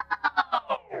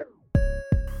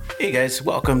Hey guys,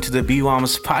 welcome to the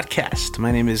BWAMS podcast.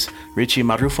 My name is Richie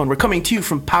Marufo and we're coming to you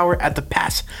from Power at the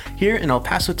Pass here in El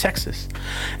Paso, Texas.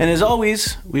 And as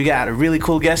always, we got a really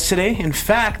cool guest today. In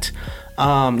fact,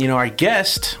 our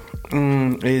guest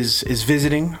is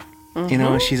visiting.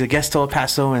 She's a guest to El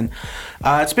Paso, and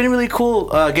it's been really cool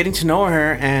getting to know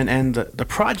her and the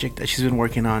project that she's been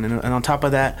working on. And on top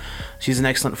of that, she's an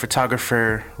excellent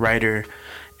photographer, writer,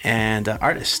 and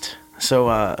artist.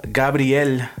 So,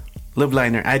 Gabrielle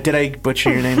Lubliner. Did I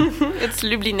butcher your name? It's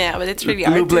Lubliner, but it's really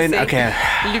hard to say. Okay.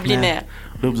 Lubliner. Yeah.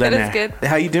 Lubliner. That is good.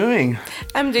 How you doing?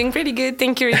 I'm doing pretty good.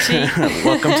 Thank you, Richie.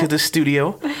 Welcome to the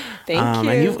studio. Thank you.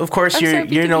 And you, of course, I'm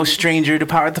you're no stranger to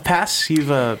Power at the Pass. You've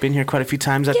been here quite a few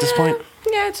times at this point.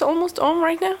 Yeah, it's almost home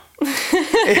right now.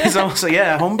 It's also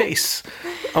home base.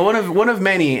 One of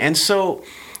many. And so,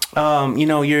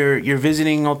 you're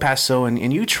visiting El Paso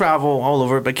and you travel all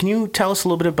over. But can you tell us a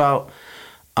little bit about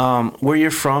where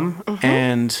you're from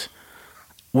and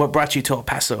what brought you to El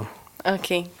Paso?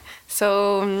 Okay.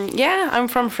 So, I'm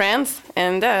from France,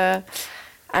 and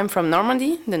I'm from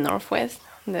Normandy, the northwest,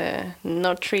 the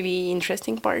not really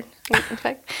interesting part, in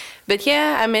fact. But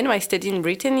I met my study in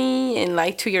Brittany, and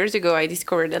like 2 years ago, I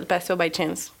discovered El Paso by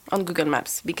chance on Google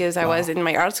Maps because I was in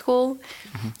my art school,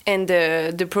 and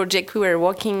the project we were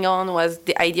working on was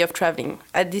the idea of traveling.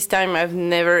 At this time, I've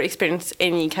never experienced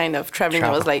any kind of traveling.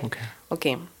 I was like,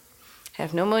 okay, I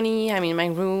have no money, I'm in my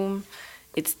room,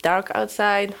 it's dark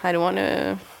outside,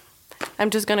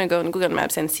 I'm just gonna go on Google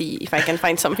Maps and see if I can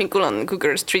find something cool on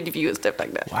Google Street View and stuff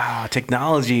like that. Wow,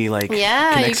 technology you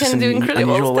can do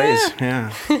incredible unusual stuff. ways. Yeah.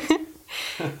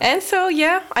 And so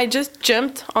I just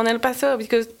jumped on El Paso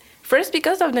because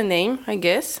of the name, I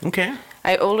guess. Okay.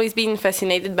 I've always been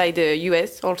fascinated by the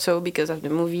U.S. also because of the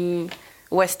movie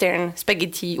Western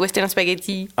spaghetti.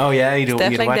 Oh yeah, you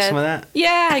stuff like watch that. some of that?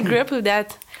 Yeah, I grew up with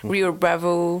that. Rio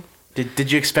Bravo.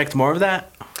 Did you expect more of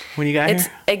that when you got It's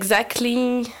here?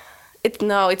 exactly.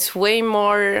 It's way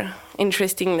more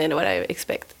interesting than what I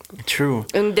expect. True.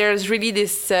 And there's really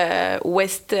this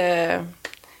western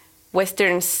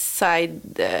side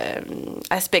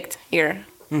aspect here.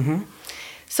 Mm-hmm.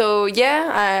 So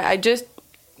I just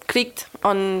clicked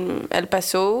on El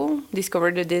Paso,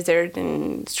 discovered the desert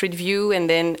and Street View, and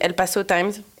then El Paso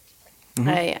Times.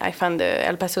 Mm-hmm. I found the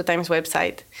El Paso Times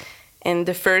website, and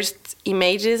the first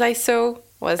images I saw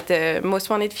was the most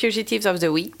wanted fugitives of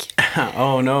the week.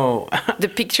 Oh no. The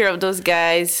picture of those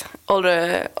guys, all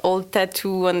the old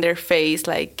tattoo on their face,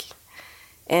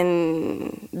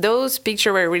 and those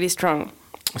pictures were really strong.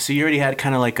 So you already had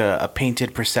kind of like a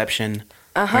painted perception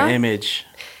or an image.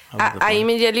 I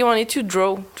immediately wanted to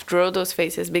draw those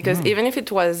faces because even if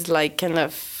it was like kind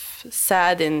of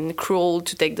sad and cruel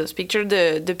to take those pictures,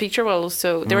 the picture was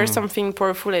also, there was something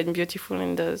powerful and beautiful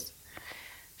in those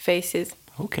faces.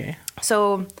 Okay.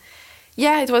 So,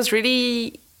 it was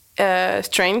really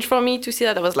strange for me to see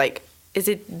that. I was like, is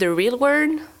it the real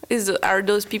world? Are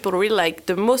those people really like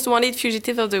the most wanted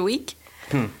fugitive of the week?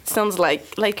 Sounds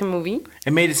like a movie.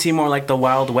 It made it seem more like the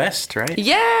Wild West, right?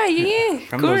 Yeah.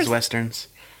 From those westerns.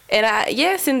 And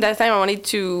in that time I wanted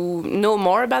to know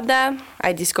more about that.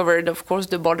 I discovered, of course,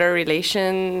 the border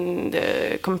relation,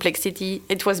 the complexity.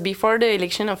 It was before the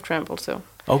election of Trump also.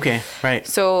 Okay, right.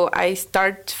 So I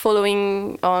start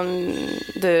following on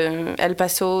the El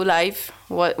Paso life.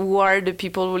 Who are the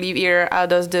people who live here? How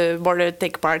does the border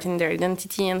take part in their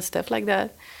identity and stuff like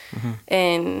that? Mm-hmm.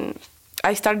 And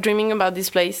I start dreaming about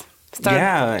this place.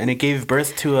 And it gave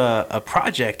birth to a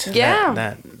project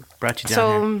that brought you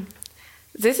down here.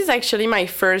 This is actually my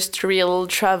first real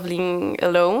traveling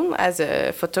alone as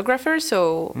a photographer.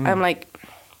 So I'm like,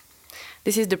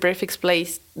 this is the perfect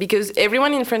place. Because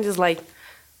everyone in France is like,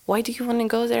 why do you want to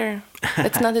go there?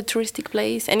 That's not a touristic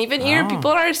place. And even here,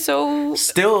 people are so...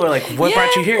 Still, like, what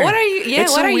brought you here? What are you,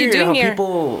 it's what so are weird you doing how here?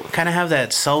 people kind of have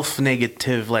that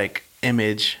self-negative, like,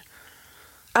 image.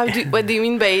 What do you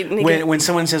mean by negative? When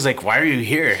someone says, like, why are you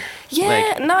here?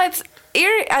 Yeah, no, it's...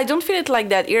 Here, I don't feel it like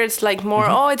that. Here, it's like more,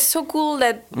 it's so cool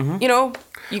that,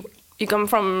 you come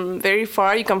from very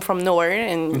far, you come from nowhere,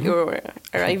 and you're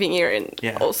arriving here, and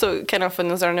also kind of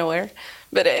another nowhere.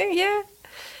 But,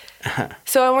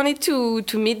 So I wanted to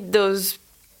meet those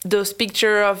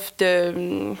pictures of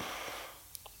the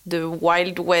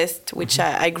Wild West, which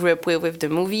I grew up with the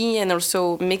movie, and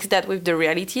also mix that with the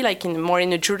reality, like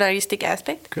in a journalistic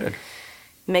aspect. Good.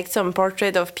 Make some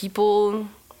portrait of people,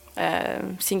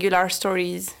 singular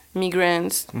stories,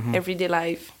 migrants, everyday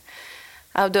life.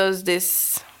 How does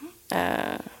this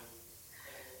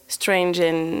strange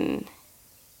and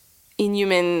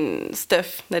inhuman stuff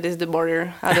that is the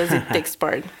border. How does it take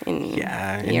part in here?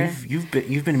 And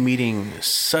you've been meeting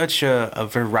such a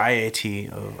variety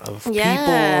of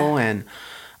people and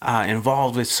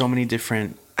involved with so many different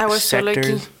sectors. So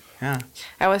lucky. Yeah,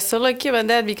 I was so lucky about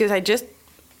that because I just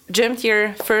jumped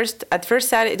here first. At first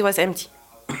sight, it was empty.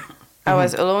 I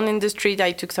was alone in the street.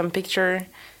 I took some picture,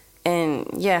 and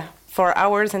for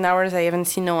hours and hours, I haven't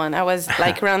seen no one. I was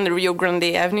like around the Rio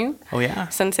Grande Avenue. Oh yeah,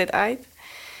 Sunset Heights.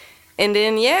 And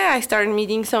then I started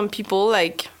meeting some people.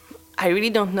 Like I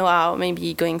really don't know how.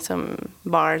 Maybe going some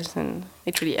bars, and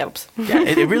it really helps. Yeah,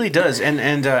 it really does.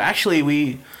 And actually,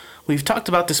 we've talked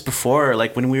about this before.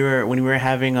 Like when we were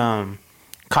having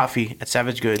coffee at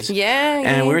Savage Goods.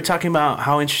 And we were talking about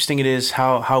how interesting it is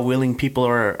how willing people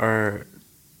are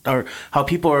or how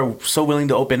people are so willing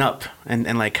to open up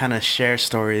and like kind of share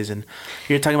stories. And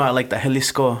you're talking about like the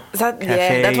Jalisco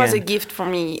Cafe. That was a gift for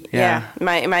me.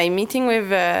 My meeting with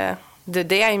the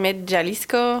day I met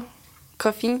Jalisco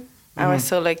Coffee, I was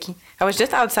so lucky. I was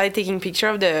just outside taking picture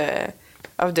of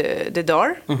the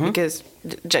door because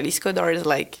the Jalisco door is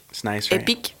like it's nice, right?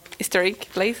 Epic historic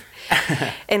place.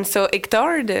 And so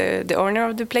Hector, the owner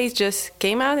of the place, just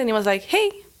came out and he was like,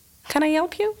 "Hey, can I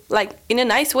help you?" Like in a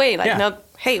nice way, like not,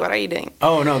 "Hey, what are you doing?"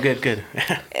 Oh no, good.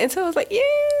 And so I was like,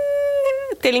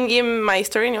 telling him my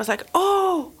story, and he was like,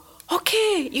 "Oh,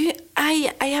 okay,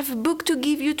 I have a book to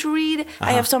give you to read.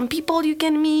 I have some people you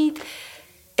can meet."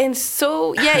 And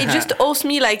so it just asked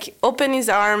me like open his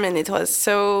arm, and it was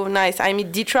so nice. I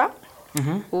meet Ditra,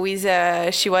 who is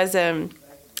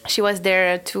she was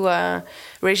there to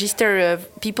register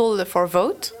people for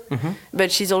vote,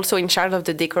 but she's also in charge of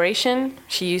the decoration.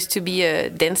 She used to be a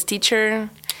dance teacher,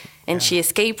 and she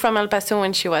escaped from El Paso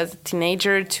when she was a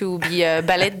teenager to be a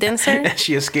ballet dancer.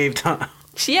 She escaped, huh?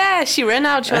 She ran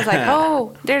out. She was like,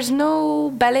 "Oh, there's no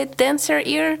ballet dancer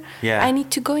here. Yeah. I need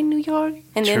to go in New York."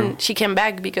 And then she came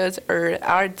back because her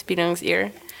art belongs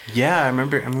here. Yeah, I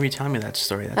remember you telling me that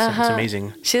story. That's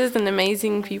amazing. She's an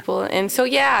amazing people. And so,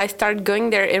 I started going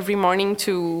there every morning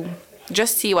to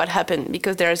just see what happened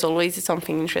because there's always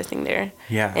something interesting there.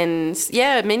 Yeah. And,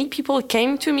 many people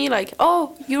came to me like,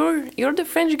 "Oh, you're the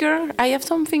French girl. I have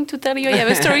something to tell you. I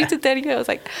have a story to tell you." I was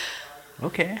like,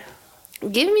 "Okay.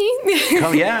 Give me."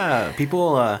 Oh, yeah. People...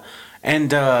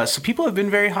 so people have been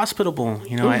very hospitable.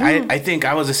 You know, I think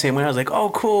I was the same way. I was like, "Oh,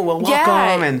 cool. Well,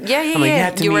 welcome." And I'm like, "You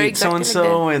have to meet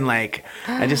so-and-so." And like,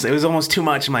 it was almost too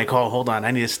much. I'm like, "Oh, hold on.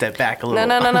 I need to step back a little."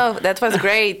 No. That was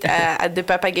great. At the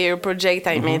Papagayo project,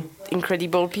 I met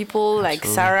incredible people like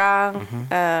Sarah,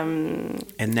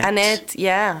 Annette.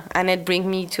 Annette bring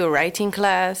me to a writing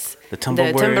class. The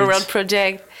Tumble World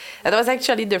project. That was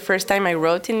actually the first time I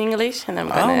wrote in English, and I'm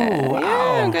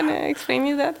gonna explain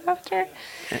you that after.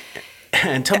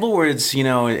 And Tumble Words, you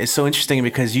know, is so interesting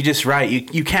because you just write.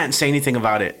 You can't say anything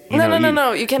about it.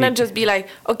 No. You cannot just be like,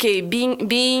 okay,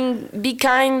 be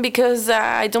kind because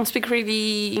I don't speak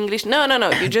really English. No.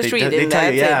 You just read it. They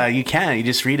tell you, you can. You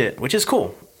just read it, which is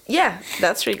cool. Yeah,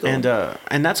 that's really cool.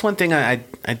 And that's one thing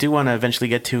I do want to eventually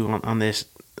get to on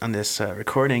this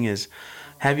recording is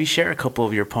have you share a couple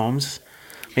of your poems,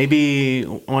 maybe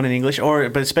one in English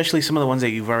but especially some of the ones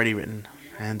that you've already written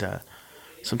and.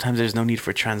 Sometimes there's no need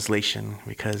for translation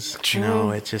because you know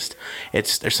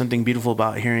there's something beautiful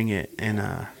about hearing it in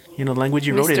the language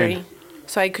you wrote it in.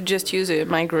 So I could just use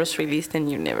my grocery list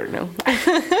and you never know.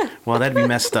 Well, that'd be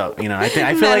messed up. You know, I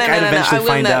feel like I'd eventually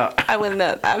find out. I will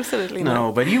not. Absolutely not.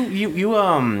 No, but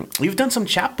you've done some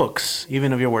chapbooks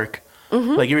even of your work.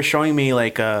 Like you were showing me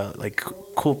like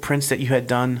cool prints that you had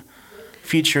done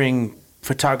featuring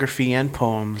photography and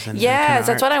poems and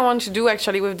that's what I want to do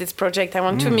actually with this project. I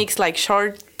want to mix like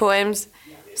short poems.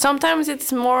 Sometimes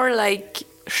it's more like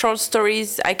short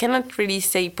stories. I cannot really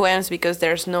say poems because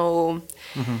there's no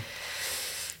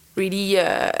really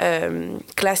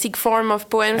classic form of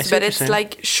poems, but it's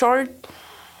like short,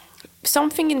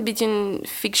 something in between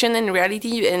fiction and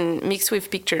reality and mixed with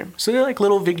picture. So they're like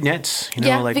little vignettes,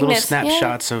 like little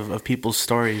snapshots of people's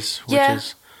stories.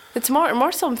 It's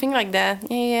more something like that.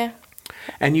 Yeah.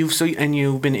 And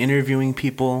you've been interviewing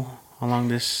people along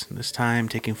this time,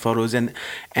 taking photos, and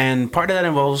part of that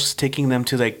involves taking them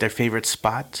to like their favorite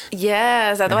spot.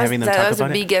 Yes, that was a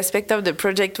big aspect of the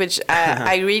project, which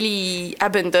I really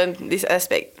abandoned this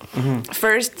aspect.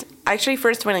 First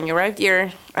when I arrived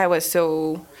here,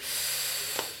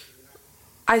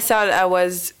 I thought I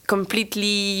was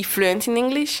completely fluent in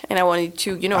English, and I wanted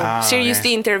to,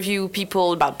 seriously interview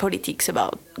people about politics,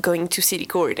 about going to city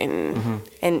court and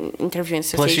interview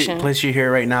association. Plus, you're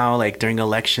here right now, like during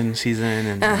election season,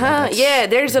 and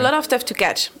there's a lot of stuff to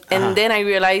catch. And then I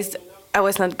realized I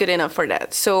was not good enough for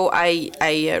that. So I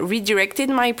redirected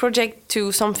my project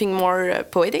to something more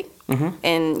poetic.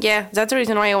 And yeah, that's the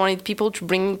reason why I wanted people to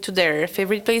bring to their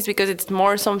favorite place, because it's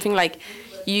more something like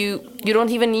you don't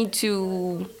even need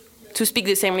to speak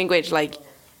the same language. Like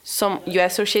you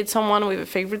associate someone with a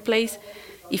favorite place.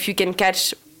 If you can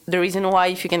catch the reason why,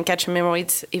 if you can catch a memory,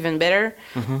 it's even better.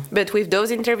 But with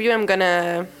those interviews, I'm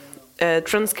gonna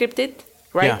transcript it,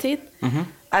 write it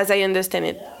as I understand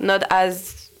it, not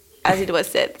as it was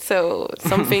said. So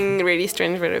something really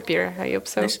strange will appear. I hope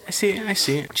so. I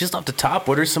see. Just off the top,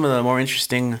 what are some of the more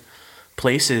interesting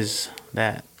places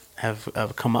that have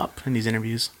come up in these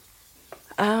interviews?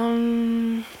 Let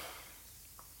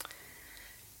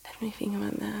me think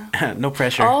about that. No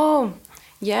pressure. Oh,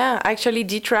 yeah. Actually,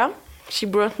 Ditra, she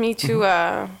brought me to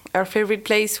our favorite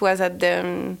place was at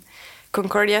the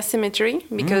Concordia Cemetery,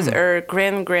 because her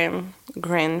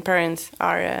grandparents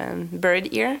are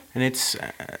buried here. And it's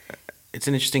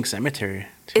an interesting cemetery,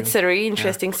 too. It's a really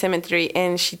interesting cemetery,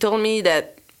 and she told me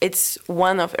that it's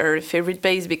one of her favorite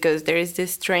places because there is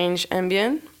this strange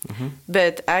ambient.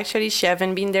 But actually, she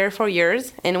haven't been there for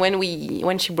years. And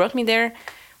when she brought me there,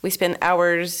 we spent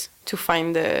hours to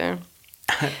find the.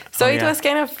 So it was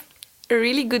kind of a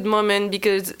really good moment,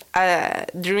 because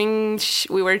during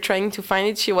we were trying to find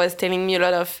it, she was telling me a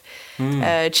lot of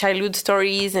childhood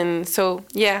stories, and so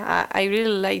yeah, I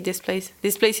really like this place.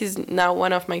 This place is now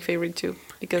one of my favorite too.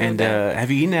 And have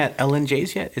you eaten at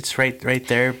L&J's yet? It's right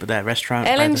there, that restaurant.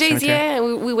 L&J's, yeah,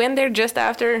 we went there just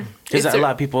after. Because a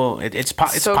lot of people, it's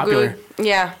so popular. Good.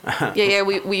 Yeah, yeah.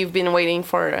 We've been waiting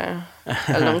for a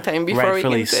long time before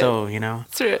rightfully we can so, you know.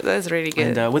 That's really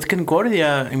good. And with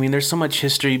Concordia, I mean, there's so much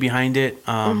history behind it.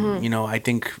 You know, I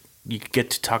think you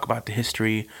get to talk about the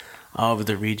history of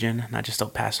the region, not just El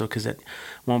Paso, because at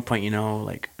one point, you know,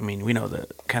 like, I mean, we know the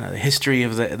kind of the history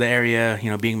of the area,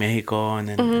 you know, being Mexico and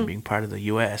then and being part of the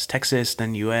U.S., Texas,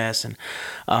 then U.S., and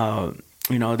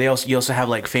you know, you also have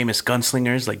like famous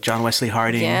gunslingers like John Wesley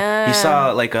Harding. Yeah. You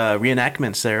saw like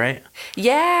reenactments there, right?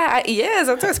 Yeah,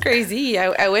 that was crazy.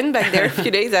 I went back there a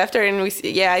few days after, and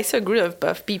I saw a group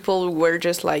of people who were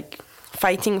just like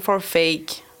fighting for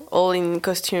fake, all in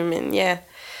costume, and yeah.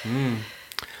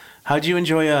 How'd you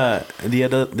enjoy Dia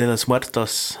de los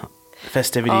Muertos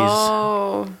festivities?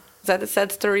 Oh, that's a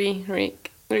sad story,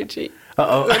 Richie.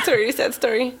 Uh-oh. That's a really sad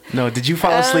story. No, did you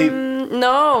fall asleep?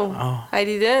 No, I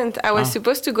didn't. I was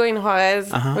supposed to go in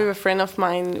Juarez with a friend of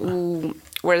mine who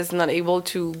was not able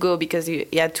to go because he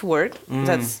had to work.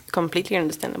 That's completely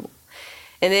understandable.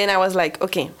 And then I was like,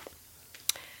 okay,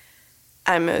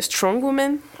 I'm a strong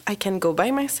woman. I can go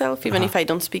by myself, even if I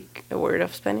don't speak a word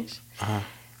of Spanish.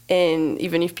 And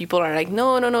even if people are like,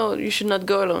 no, you should not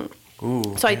go alone.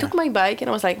 Ooh, so I took my bike and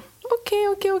I was like,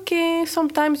 okay.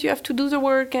 Sometimes you have to do the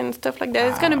work and stuff like that.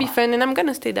 It's going to be fun, and I'm going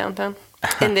to stay downtown.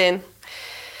 And then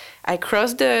I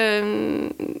crossed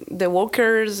the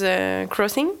walkers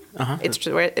crossing.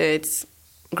 It's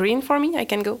green for me. I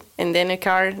can go. And then a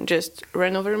car just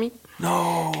ran over me.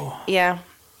 No. Yeah.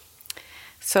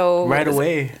 So right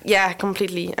away. Yeah,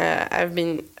 completely.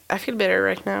 I feel better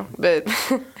right now, but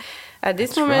at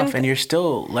this moment, rough. And you're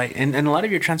still like, and a lot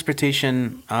of your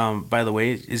transportation, by the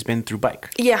way, has been through bike.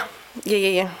 Yeah.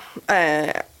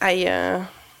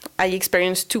 I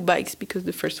experienced 2 bikes because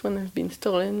the first one has been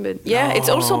stolen. But yeah, It's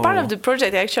also part of the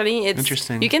project. Actually, it's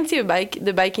interesting. You can see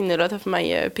the bike in a lot of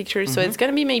my pictures, so it's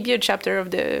gonna be maybe a chapter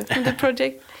of the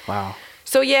project. Wow.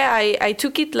 So yeah, I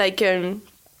took it like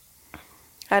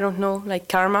I don't know, like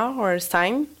karma or a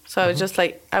sign. So I was just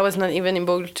like, I was not even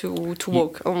able to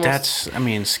walk almost. That's, I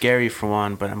mean, scary for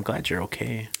one, but I'm glad you're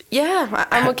okay. Yeah,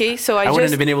 I'm okay. So I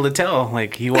wouldn't have been able to tell,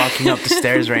 like, you walking up the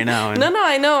stairs right now. And No,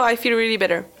 I know. I feel really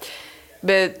better.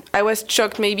 But I was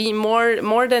shocked, maybe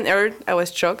more than hurt. I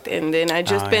was shocked. And then I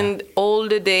just spent all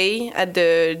the day at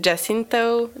the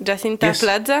Jacinta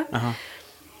Plaza,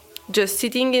 just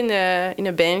sitting in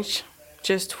a bench,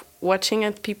 just watching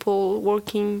at people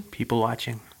working. People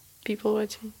watching.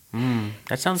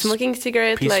 That sounds smoking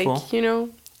cigarette, peaceful. Like, you know.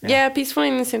 Yeah, peaceful,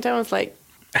 and at the same time I was like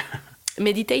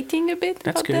meditating a bit.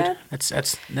 That's about good. That.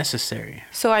 That's necessary.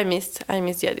 So I missed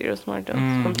Dia de los Muertos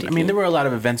completely. I mean, there were a lot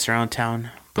of events around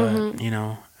town, but you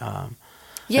know,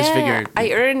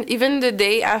 I earned even the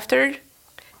day after.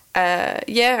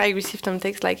 I received some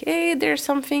text like, "Hey, there's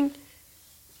something,"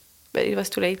 but it was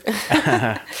too late.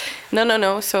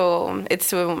 No. So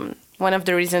it's one of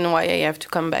the reasons why I have to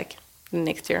come back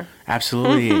next year.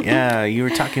 Absolutely. Yeah, you were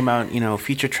talking about, you know,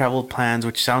 future travel plans,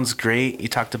 which sounds great. You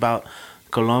talked about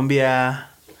Colombia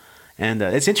And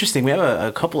it's interesting. We have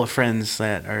a couple of friends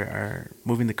that are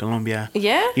moving to Colombia.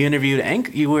 Yeah? You interviewed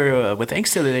You were with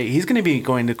Angst the other day. He's going to be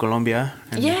going to Colombia.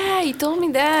 And Yeah, he told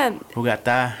me that.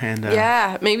 Bogota. And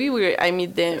yeah, maybe I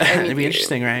meet them. it'd be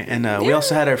interesting, right? And we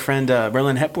also had our friend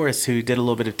Merlin Hepworth, who did a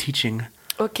little bit of teaching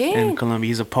in Colombia.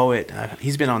 He's a poet.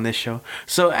 He's been on this show.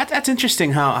 So that's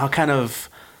interesting how kind of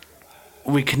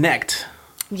we connect.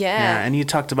 Yeah. And you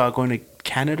talked about going to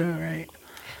Canada, right?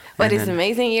 What is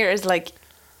amazing here is like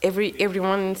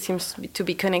everyone seems to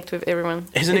be connected with everyone.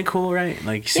 Isn't it cool, right?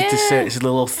 Like you see these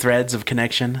little threads of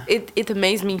connection. It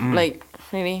amazed me, like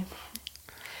really.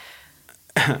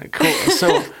 Cool.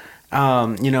 So,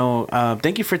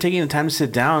 thank you for taking the time to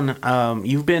sit down.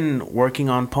 You've been working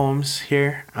on poems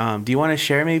here. Do you want to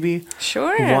share maybe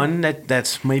one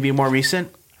that's maybe more recent?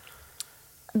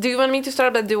 Do you want me to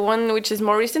start by the one which is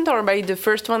more recent or by the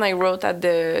first one I wrote at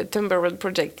the Timberwood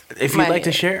project? If you'd like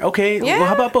to share. Okay. Yeah. Well,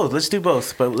 how about both? Let's do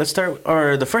both. But let's start,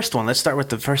 or the first one. Let's start with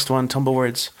the first one,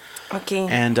 Tumblewords. Okay.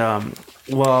 And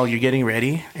while you're getting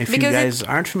ready, if you guys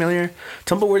aren't familiar,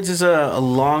 Tumblewords is a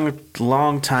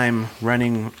long time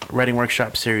running writing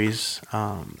workshop series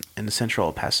in the central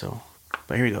El Paso.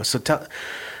 But here we go. So tell us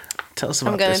about this.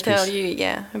 I'm going to tell you,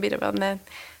 a bit about that.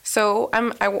 So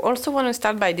I also want to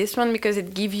start by this one because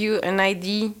it gives you an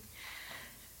idea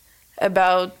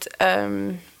about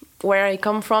where I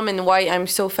come from and why I'm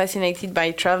so fascinated by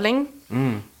traveling.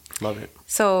 Love it.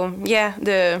 So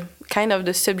the kind of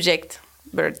the subject,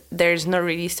 but there's no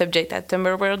really subject at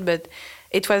Timberworld, but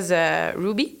it was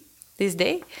Ruby this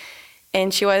day,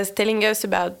 and she was telling us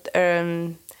about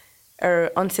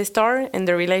her ancestor and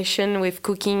the relation with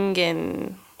cooking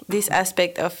and this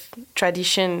aspect of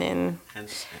tradition and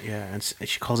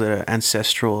she calls it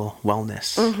ancestral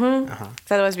wellness.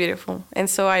 That was beautiful. And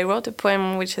so I wrote a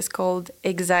poem which is called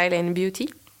Exile and Beauty.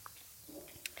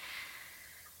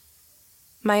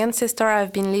 My ancestors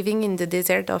have been living in the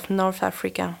desert of North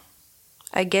Africa.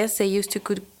 I guess they used to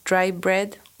cook dry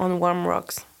bread on warm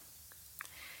rocks.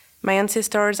 My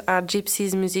ancestors are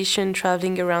gypsies musicians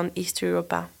traveling around East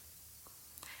Europa.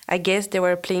 I guess they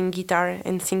were playing guitar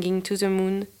and singing to the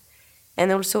moon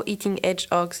and also eating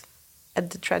hedgehogs at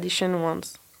the tradition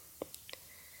once.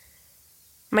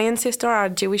 My ancestors are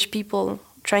Jewish people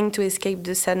trying to escape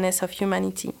the sadness of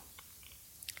humanity.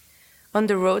 On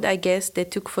the road, I guess they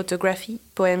took photography,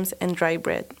 poems, and dry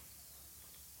bread.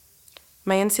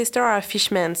 My ancestors are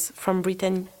fishermen from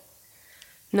Brittany,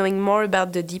 knowing more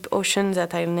about the deep ocean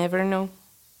that I'll never know.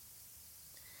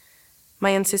 My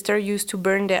ancestors used to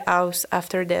burn their house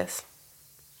after death.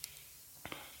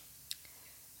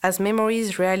 As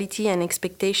memories, reality, and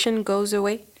expectation goes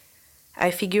away,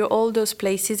 I figure all those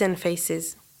places and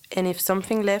faces, and if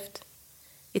something left,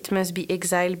 it must be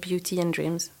exile, beauty, and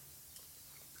dreams.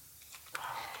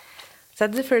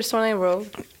 That's the first one I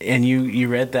wrote. And you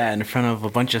read that in front of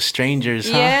a bunch of strangers,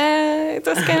 huh? Yeah, it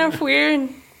was kind of weird,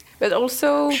 but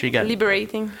also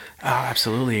liberating. Oh,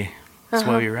 absolutely. That's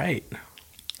why we write.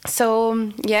 So,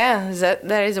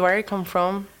 that is where I come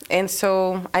from. And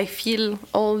so I feel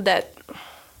all that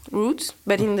roots,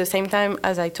 but in the same time,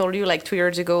 as I told you, like 2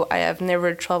 years ago, I have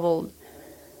never traveled.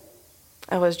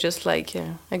 I was just like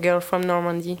a girl from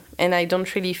Normandy, and I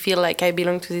don't really feel like I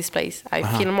belong to this place. I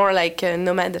feel more like a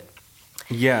nomad.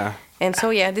 Yeah. And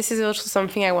so, this is also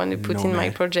something I want to put in my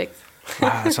project.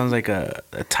 Wow, it sounds like a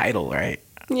title, right?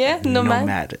 Yeah,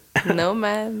 nomad.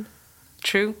 Nomad.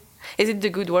 True. Is it the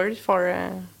good word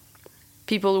for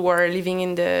people who are living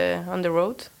on the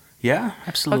road? Yeah,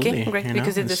 absolutely. Okay, great,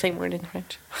 because it's the same word in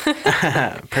French.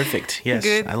 Perfect. Yes,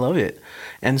 good. I love it.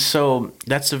 And so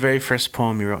that's the very first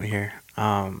poem you wrote here.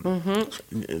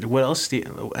 What else?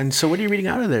 And so what are you reading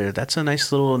out of there? That's a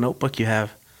nice little notebook you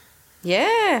have.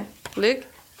 Yeah, look,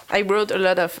 I wrote a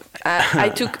lot of.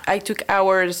 I took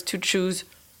hours to choose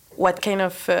what kind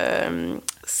of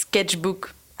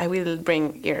sketchbook I will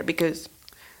bring here because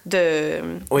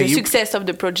the success of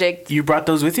the project. You brought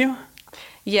those with you?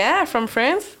 Yeah, from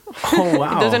France. Oh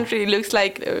wow! It doesn't really look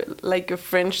like a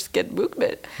French sketchbook,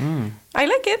 but I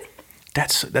like it.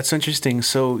 That's interesting.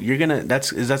 So you're gonna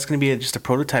that's gonna be just a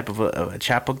prototype of a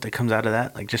chapbook that comes out of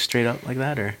that, like just straight up like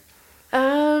that, or?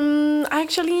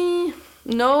 Actually,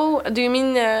 no. Do you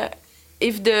mean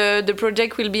if the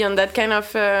project will be on that kind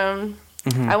of?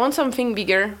 I want something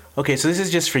bigger. Okay, so this is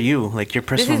just for you, like your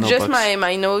personal notebooks. This is just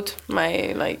my note,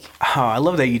 my like. Oh, I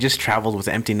love that you just traveled with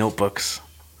empty notebooks.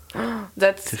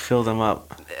 That's to fill them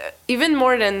up. Even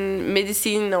more than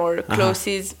medicine or clothes.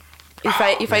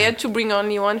 If I had to bring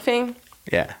only one thing.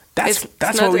 Yeah, that's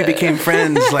why we became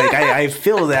friends. Like I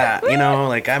feel that,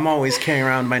 like I'm always carrying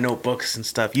around my notebooks and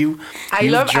stuff. I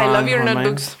love your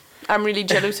notebooks. I'm really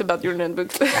jealous about your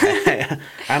notebooks.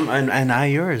 and I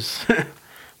yours.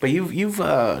 But you've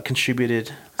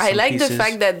contributed. I some like the pieces.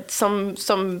 fact that some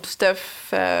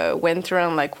stuff went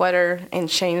around like water and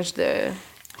changed the.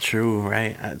 True,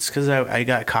 right? It's because I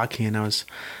got cocky and I was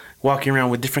walking around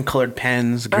with different colored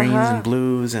pens, greens and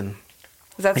blues, and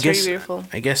That's really beautiful.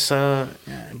 I guess, yeah,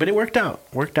 but it worked out.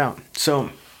 So,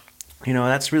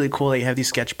 that's really cool that you have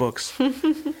these sketchbooks.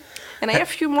 And I have a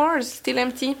few more still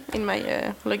empty in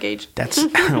my luggage. That's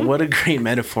what a great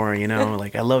metaphor,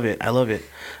 Like I love it.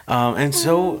 And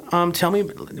so, tell me,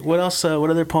 what else? What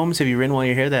other poems have you written while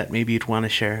you're here that maybe you'd want to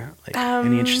share? Like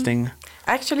any interesting?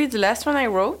 Actually, the last one I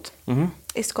wrote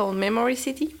is called Memory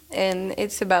City, and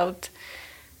it's about.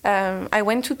 I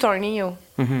went to Tornillo,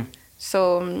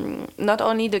 so not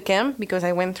only the camp, because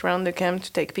I went around the camp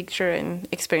to take picture and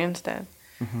experience that.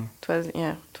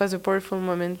 It was a powerful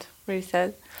moment, very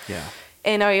sad. Yeah.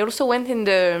 And I also went in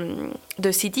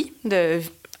the city,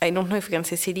 I don't know if we can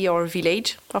say city or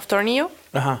village of Tornillo.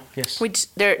 Yes.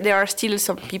 Which there are still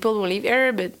some people who live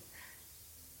here, but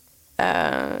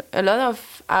a lot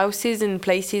of houses and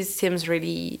places seems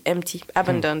really empty,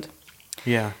 abandoned.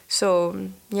 Yeah. So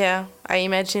I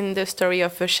imagine the story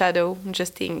of a shadow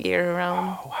just staying here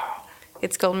around. Oh wow.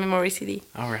 It's called Memory City.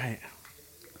 All right.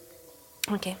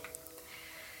 Okay.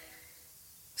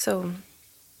 So,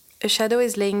 a shadow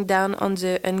is laying down on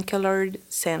the uncolored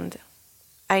sand.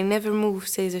 I never move,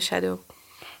 says the shadow.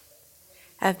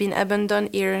 I've been abandoned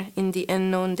here in the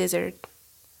unknown desert.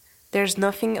 There's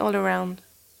nothing all around.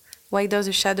 Why does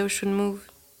a shadow should move?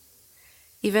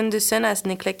 Even the sun has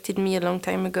neglected me a long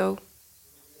time ago.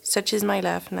 Such is my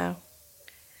life now.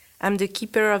 I'm the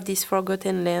keeper of this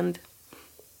forgotten land.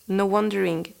 No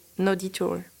wandering, no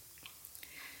detour.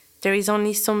 There is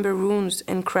only somber ruins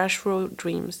and crash road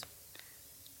dreams.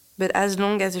 But as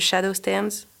long as the shadow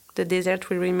stands, the desert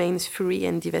will remain fury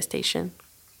and devastation.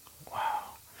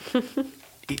 Wow.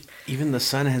 Even the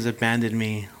sun has abandoned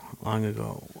me long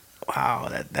ago. Wow,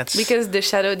 that's because the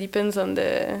shadow depends on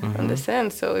the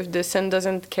sun. So if the sun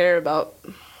doesn't care about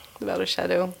a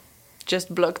shadow,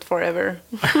 just blocked forever.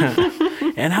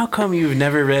 And how come you've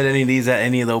never read any of these at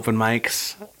any of the open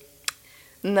mics?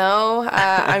 No,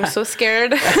 I'm so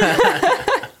scared.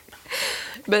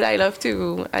 But I love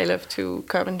to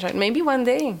come and join. Maybe one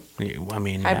day. I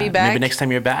mean, I'll be back. Maybe next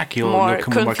time you're back, you'll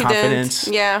come with more confidence.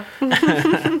 Yeah.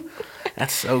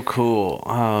 That's so cool.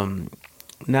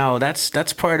 Now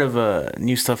that's part of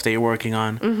new stuff that you're working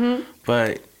on.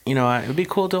 But it would be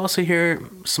cool to also hear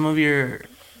some of your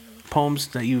poems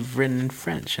that you've written in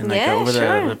French and over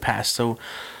the past. So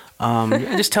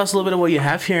just tell us a little bit of what you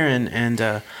have here, and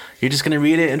you're just gonna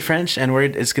read it in French, and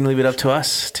it's gonna leave it up to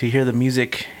us to hear the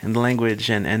music and the language,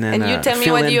 and then and you tell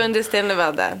me what you understand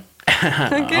about that.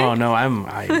 Okay? Oh no, I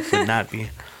would not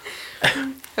be.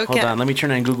 Okay. Hold on, let me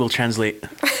turn on Google Translate.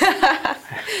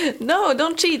 No,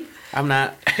 don't cheat. I'm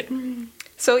not.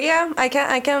 So yeah,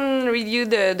 I can read you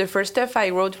the first stuff I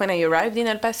wrote when I arrived in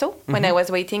El Paso, when I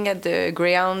was waiting at the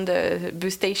Greyhound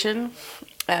bus station.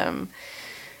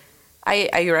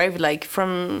 I arrived like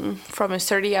from a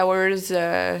 30 hours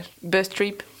bus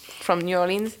trip from New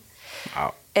Orleans.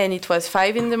 Wow. And it was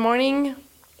 5 a.m.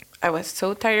 I was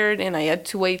so tired and I had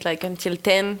to wait like until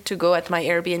 10 to go at my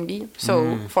Airbnb.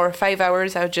 So for 5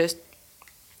 hours I just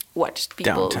watched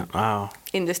people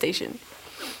in the station.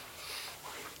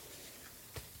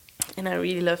 And I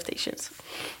really love stations.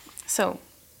 So,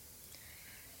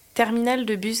 terminal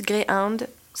de bus Greyhound,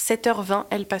 7h20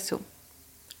 El Paso.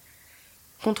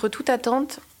 Contre toute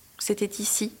attente, c'était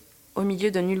ici, au milieu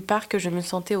de nulle part, que je me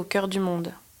sentais au cœur du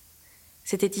monde.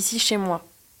 C'était ici chez moi.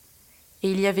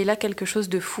 Et il y avait là quelque chose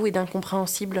de fou et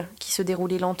d'incompréhensible qui se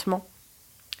déroulait lentement,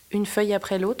 une feuille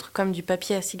après l'autre, comme du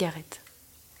papier à cigarette.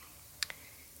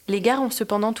 Les gares ont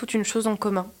cependant toute une chose en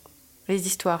commun, les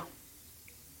histoires.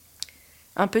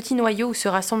 Un petit noyau où se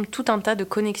rassemble tout un tas de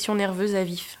connexions nerveuses à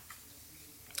vif.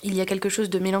 Il y a quelque chose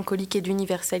de mélancolique et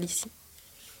d'universel ici.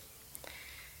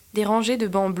 Des rangées de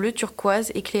bancs bleus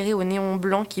turquoise éclairés au néon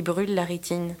blanc qui brûle la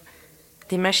rétine.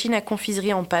 Des machines à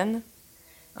confiserie en panne.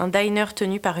 Un diner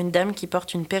tenu par une dame qui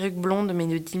porte une perruque blonde mais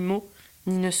ne dit mot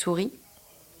ni ne sourit.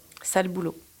 Sale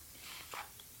boulot.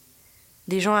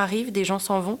 Des gens arrivent, des gens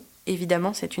s'en vont.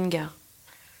 Évidemment, c'est une gare.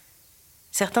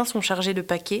 Certains sont chargés de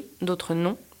paquets, d'autres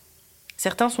non.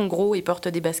 Certains sont gros et portent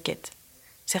des baskets.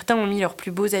 Certains ont mis leurs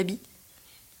plus beaux habits,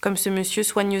 comme ce monsieur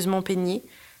soigneusement peigné,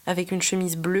 avec une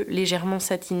chemise bleue légèrement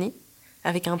satinée,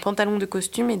 avec un pantalon de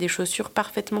costume et des chaussures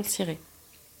parfaitement cirées.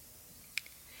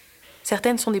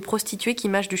 Certaines sont des prostituées qui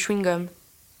mâchent du chewing-gum.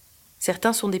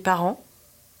 Certains sont des parents.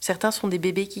 Certains sont des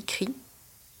bébés qui crient.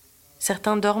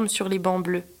 Certains dorment sur les bancs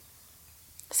bleus.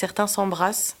 Certains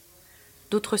s'embrassent.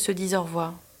 d'autres se disent au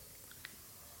revoir.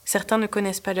 Certains ne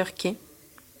connaissent pas leur quai.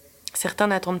 Certains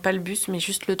n'attendent pas le bus, mais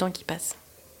juste le temps qui passe.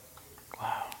 Wow.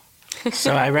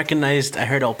 So I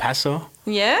heard El Paso.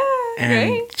 Yeah, and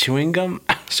great. Chewing gum.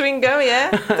 Chewing gum, yeah.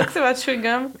 Talks about chewing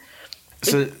gum.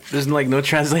 So there's like no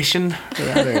translation for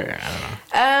that, or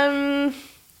I don't know.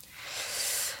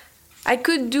 I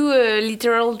could do a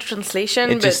literal translation,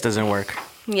 It but just doesn't work.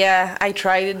 yeah, I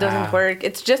tried. It doesn't work.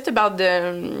 It's just about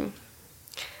the.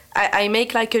 I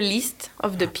make like a list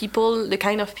of the people, the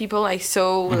kind of people I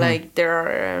saw. Like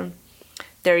there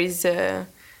is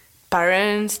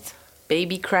parents,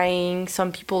 baby crying,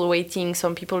 some people waiting,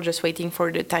 some people just waiting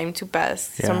for the time to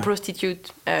pass, some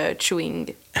prostitute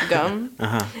chewing gum,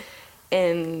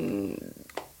 and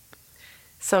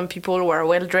some people who are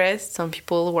well dressed, some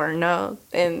people who are not,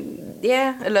 and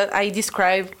yeah, a lot. I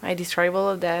describe all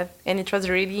of that, and it was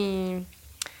a really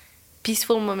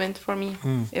peaceful moment for me,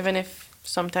 even if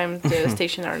sometimes the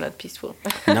stations are not peaceful.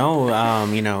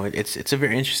 No, it's a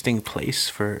very interesting place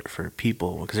for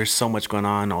people because there's so much going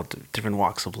on, all different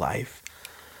walks of life.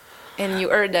 And you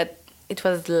heard that it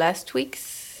was last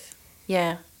week's.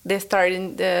 Yeah, they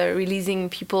started releasing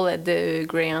people at the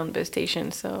Greyhound bus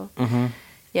station. So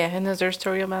yeah, another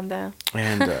story about that.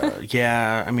 And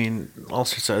yeah, I mean, all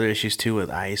sorts of other issues too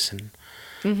with ICE and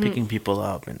picking people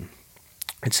up, and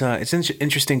it's an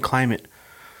interesting climate.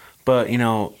 But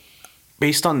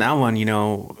based on that one,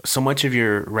 so much of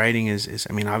your writing is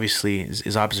I mean, obviously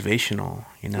is observational,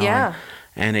 Yeah.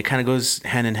 and it kind of goes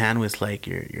hand in hand with like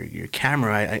your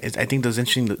camera. I think those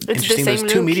interesting those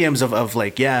two look. mediums of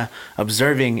like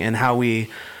observing and how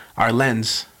our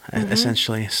lens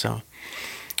essentially. So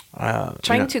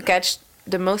Trying to catch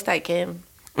the most I can,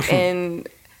 and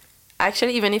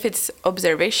actually, even if it's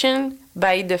observation,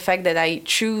 by the fact that I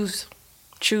choose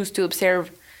to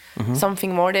observe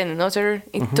something more than another,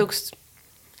 it talks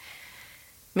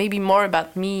maybe more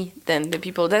about me than the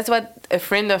people. That's what a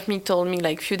friend of me told me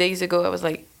like a few days ago. I was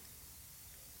like,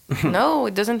 no,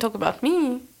 it doesn't talk about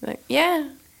me. Like, yeah,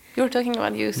 you're talking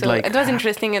about you. So like it was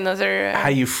interesting. Another how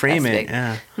you frame aspect. it.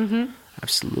 Yeah.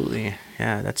 Absolutely.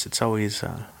 Yeah, it's always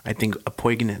I think a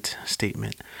poignant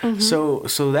statement.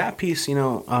 So that piece,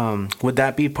 would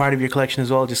that be part of your collection as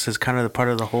well, just as kind of the part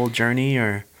of the whole journey,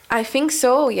 or? I think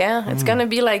so. Yeah, it's gonna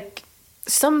be like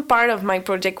some part of my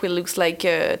project will looks like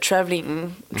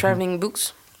traveling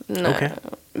books. No, Okay.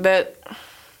 But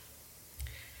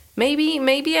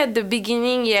maybe at the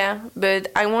beginning, yeah.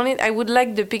 But I would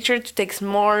like the picture to take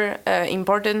more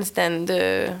importance than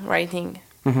the writing.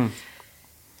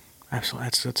 Absolutely,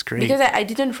 that's great. Because I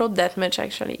didn't wrote that much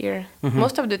actually here.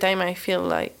 Most of the time I feel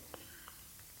like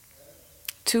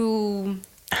too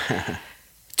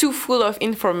full of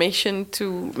information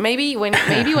to maybe when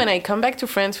I come back to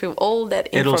France with all that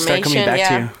information, it'll start coming back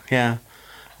to you. Yeah.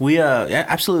 We yeah,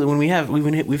 absolutely.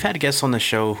 When we've had guests on the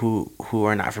show who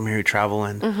are not from here who travel,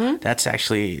 and that's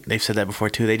actually, they've said that before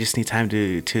too. They just need time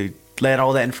to let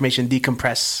all that information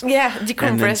decompress. Yeah,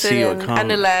 decompress it and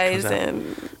analyze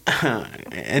and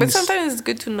but sometimes it's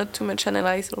good to not too much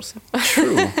analyze also.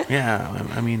 True. Yeah.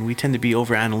 I mean, we tend to be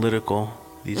over analytical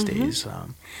these days.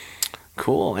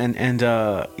 Cool. And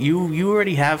you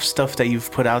already have stuff that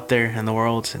you've put out there in the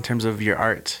world in terms of your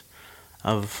art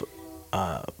of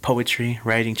poetry,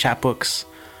 writing, chapbooks.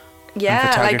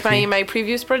 Yeah, like my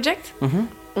previous project.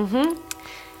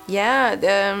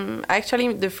 Yeah,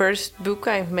 actually the first book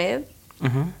I've made.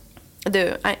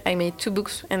 I made 2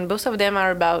 books, and both of them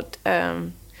are about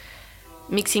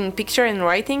mixing picture and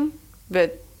writing,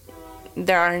 but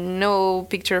there are no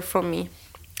picture from me,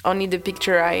 only the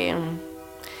picture I am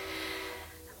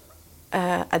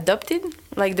adopted.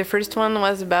 Like the first one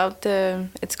was about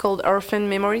it's called Orphan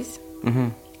Memories,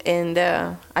 and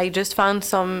I just found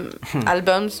some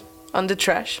albums on the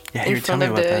trash in front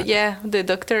of the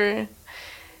doctor,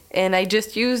 and I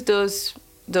just used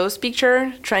those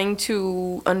pictures trying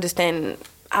to understand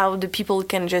how the people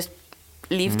can just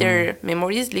leave their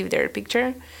memories, leave their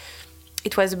picture.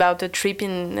 It was about a trip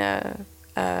in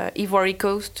Ivory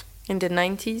Coast in the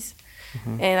 90s,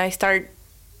 and I started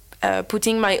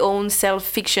putting my own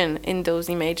self-fiction in those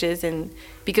images, and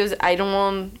because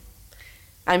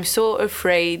I'm so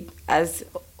afraid as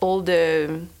all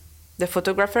the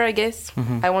photographer, I guess.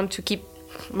 I want to keep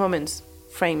moments,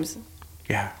 frames.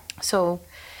 Yeah. So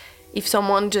if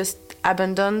someone just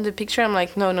abandoned the picture, I'm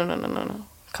like, no.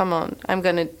 Come on, I'm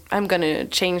gonna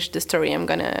change the story.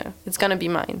 It's gonna be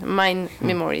mine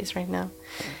memories right now.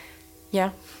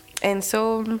 Yeah, and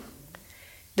so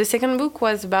the second book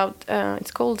was about.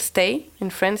 It's called Stay. In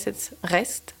French, it's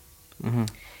Reste.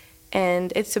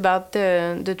 and it's about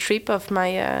the trip of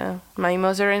my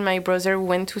mother and my brother who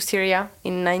went to Syria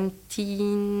in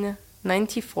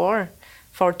 1994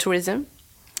 for tourism.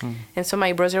 And so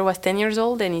my brother was 10 years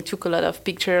old, and he took a lot of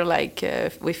picture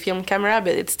with film camera,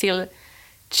 but it's still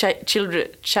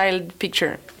child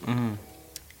picture.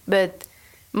 But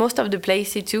most of the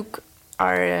place he took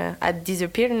are had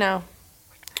disappeared now,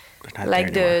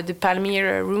 like the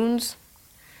Palmyra ruins,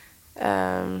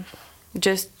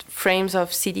 just frames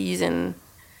of cities and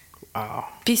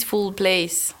peaceful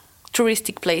place,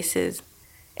 touristic places.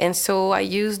 And so I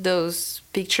used those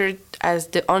pictures as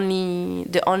the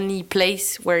only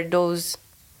place where those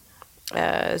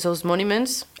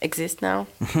monuments exist now.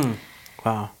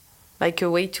 Wow! Like a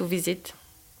way to visit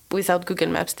without Google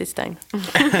Maps this time.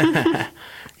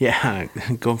 Yeah,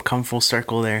 come full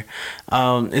circle there.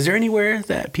 Is there anywhere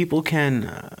that people can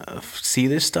see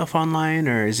this stuff online,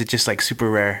 or is it just like super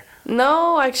rare?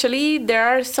 No, actually, there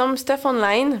are some stuff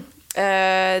online.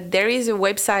 There is a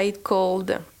website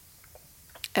called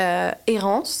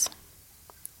Errance.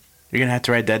 You're gonna have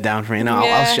to write that down for me. No,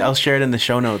 Yeah. I'll share it in the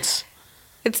show notes.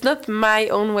 It's not my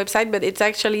own website, but it's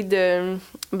actually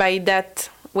by that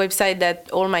website that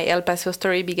all my El Paso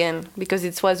story began, because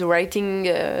it was a writing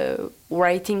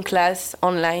class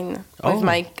online with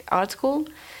my art school,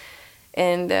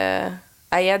 and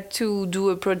I had to do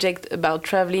a project about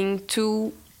traveling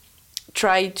to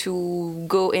try to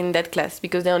go in that class,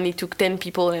 because they only took 10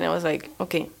 people, and I was like,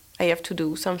 okay, I have to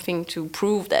do something to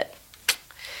prove that.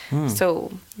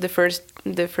 So the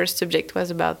first subject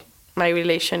was about my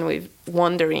relation with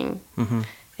wandering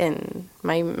and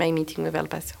my meeting with El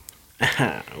Paso.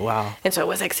 Wow. And so I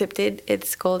was accepted.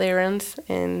 It's called Errands,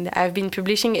 and I've been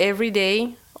publishing every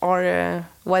day or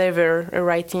whatever, a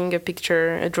writing, a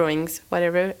picture, a drawings,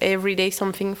 whatever, every day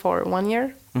something for 1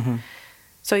 year.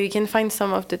 So you can find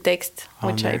some of the text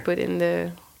which I put in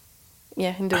the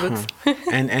books.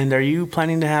 and are you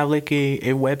planning to have like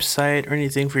a website or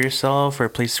anything for yourself, or a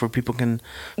place where people can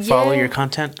follow your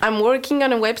content? I'm working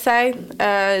on a website.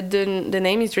 The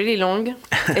name is really long.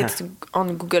 It's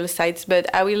on Google Sites, but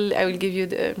I will give you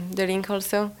the link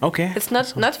also. Okay. It's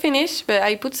not finished, but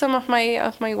I put some of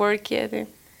my work there.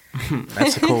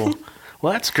 That's cool.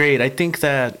 Well, that's great. I think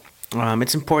that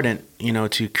it's important,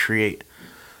 to create,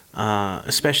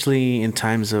 especially in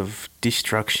times of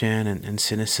destruction and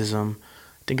cynicism.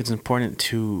 I think it's important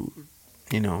to,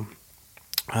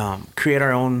 create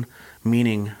our own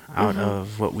meaning out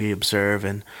of what we observe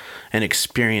and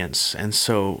experience. And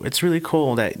so it's really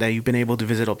cool that you've been able to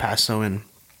visit El Paso, and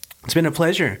it's been a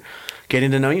pleasure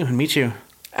getting to know you and meet you.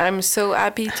 I'm so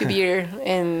happy to be here,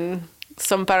 and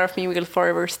some part of me will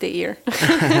forever stay here.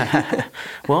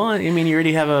 Well, I mean, you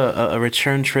already have a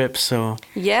return trip, so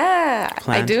yeah,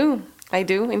 planned. I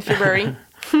do in February.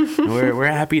 We're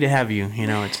happy to have you.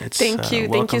 It's thank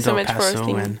you so much for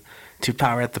hosting. And to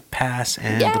Power at the Pass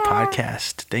and the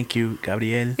podcast. Thank you,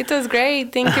 Gabrielle. It was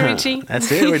great. Thank you, Richie.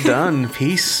 That's it. We're done.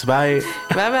 Peace. Bye.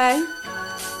 Bye.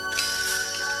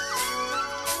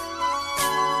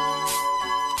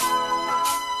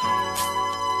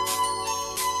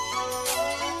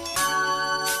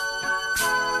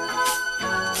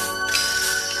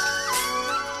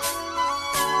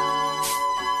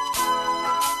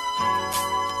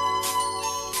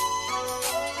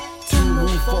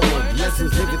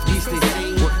 Lessons live with me, stay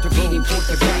sane. Work to beating toward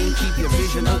the brain. Keep your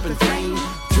vision open frame.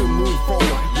 To move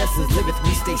forward. Lessons live with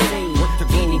me, stay sane. Work to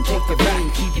beating toward the brain.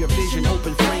 Keep your vision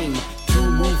open frame. To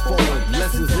move forward.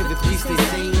 Lessons live with me, stay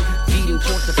sane. Beating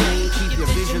toward the flame. Keep your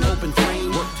vision open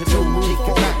frame. Work to move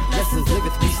forward. Lessons live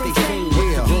with me, stay sane.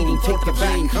 Work to beating toward the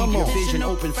brain. Keep your vision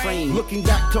open frame. Looking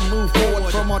back to move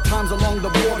forward from our times along the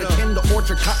border. Tend the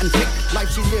orchard, cotton pick.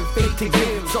 Life she lived, faith to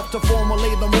give. Self to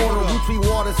formulate the mortar. Roots we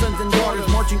water, sons and daughters.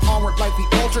 Marching onward, life we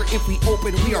alter. If we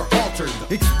open, we are altered.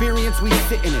 Experience, we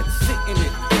sit in it.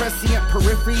 Prescient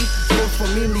periphery. Goes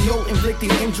familial,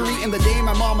 inflicting injury. In the day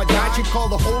my mama died, she'd call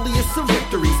the holiest of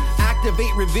victories.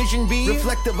 Activate revision, be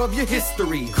reflective of your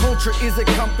history. Culture is a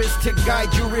compass to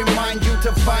guide you, remind you,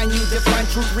 to find you, define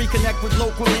truth, reconnect with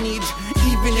local lineage.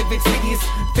 Even if it's hideous,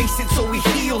 face it so we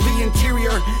heal the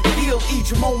interior. Heal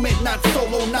each moment, not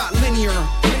solo, not linear.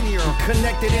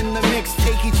 Connected in the mix,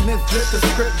 take each myth, flip the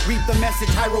script, read the message,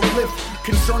 hieroglyph.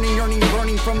 Concerning yearning,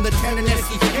 burning from the tenderness,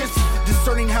 each kiss.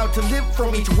 Discerning how to live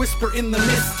from each whisper in the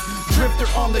mist. Drifter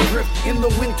on the drift, in the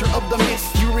winter of the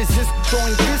mist. You resist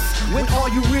throwing fists when all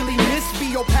you really miss. Be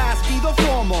your past, be the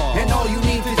former. And all you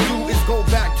need to do is go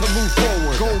back to move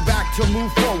forward. Go back to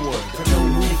move forward. To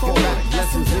move forward.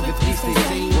 Lessons live with me, stay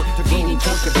sane. Work to gain and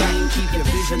torque your brain. Keep your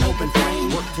vision open frame.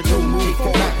 Work to move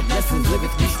forward. Lessons live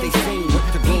with me, stay sane.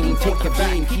 Work to gain and torque your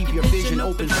brain. Keep your vision open.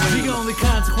 open flame. The only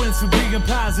consequence for being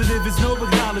positive is no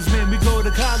acknowledgement. We go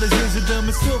to college, isn't dumb,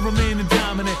 and still remaining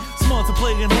dominant. Smart to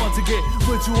play and hard to get.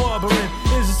 What you harboring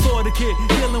is a sort of kid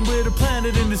dealing with a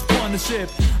planet in this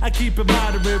partnership. I keep it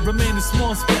moderate, remain a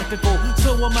small spectacle.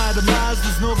 So on my demise,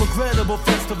 there's no regrettable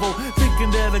festival.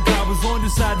 Thinking that a God was on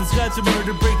your side, that's got you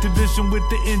murdered. Break tradition with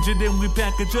the injured, and we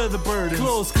package other burdens.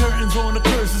 Close curtains on the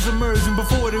curses emerging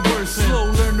before they worsen.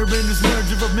 Slow learner in this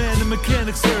merger of man and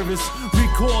mechanic service.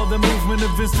 Recall the movement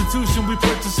of institution. We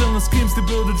purchase selling schemes to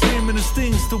build a dream and the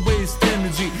stings to waste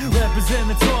energy. Represent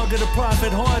the target of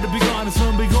profit, hard to be honest.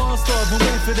 When we all starve and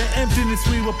wait for the emptiness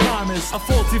we were promised. A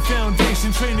faulty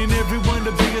foundation, training everyone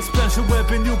to be a special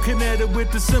weapon. You can add it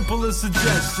with the simplest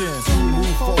suggestion. To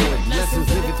move forward, lessons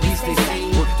live if we stay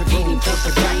sane. Work to gain and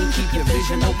the brain, keep your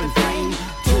vision open flame.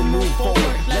 To move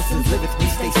forward, lessons live if we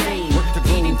stay sane. Work to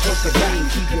gain and the brain,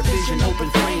 keep your vision open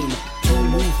flame. To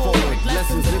move forward,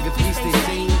 lessons live if we stay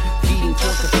sane. Feeding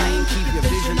forth the flame, keep your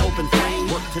vision open flame.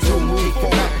 Work to move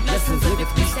forward, lessons live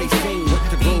if we stay sane. Work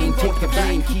to gain and the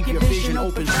brain, keep your vision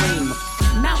open flame.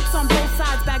 Mounts on both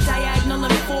sides, back diagonal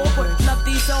and forward. Love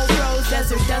these old roads,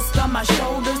 desert dust on my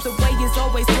shoulders. The way is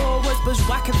always forwards,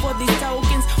 bushwhacking for these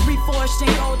tokens. Reforged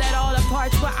and gold at all the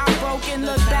parts where I'm broken.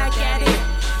 Look back at it,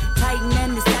 tighten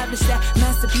and establish that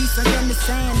masterpiece again the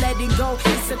sand. Letting go,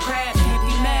 it's a crap. Can't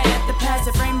be mad at the past.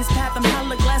 I frame this path, I'm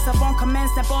hella glass up on command.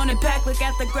 Step on it back, look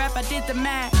at the graph, I did the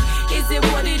math. Is it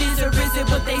what it is or is it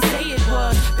what they say it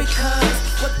was? Because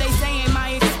what they say ain't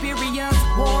my experience.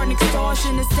 War and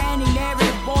extortion is standing there and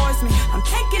it bores me. I'm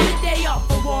taking a day off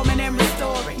for warming and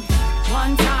restoring.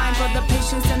 One time for the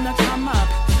patience and the come up.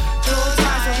 Two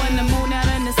times for when the moon out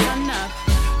and the sun up.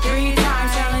 Three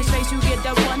times challenge face, you get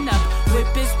the one up. Whip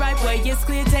is right way, it's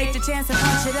clear, take the chance and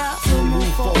punch it up. To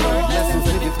move forward, lessons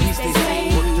live if we stay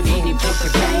sane. Work to gain and the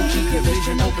brain, keep your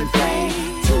vision open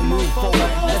flame. To move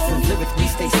forward, lessons live if we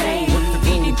stay sane. Work to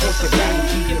gain and the brain,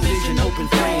 keep your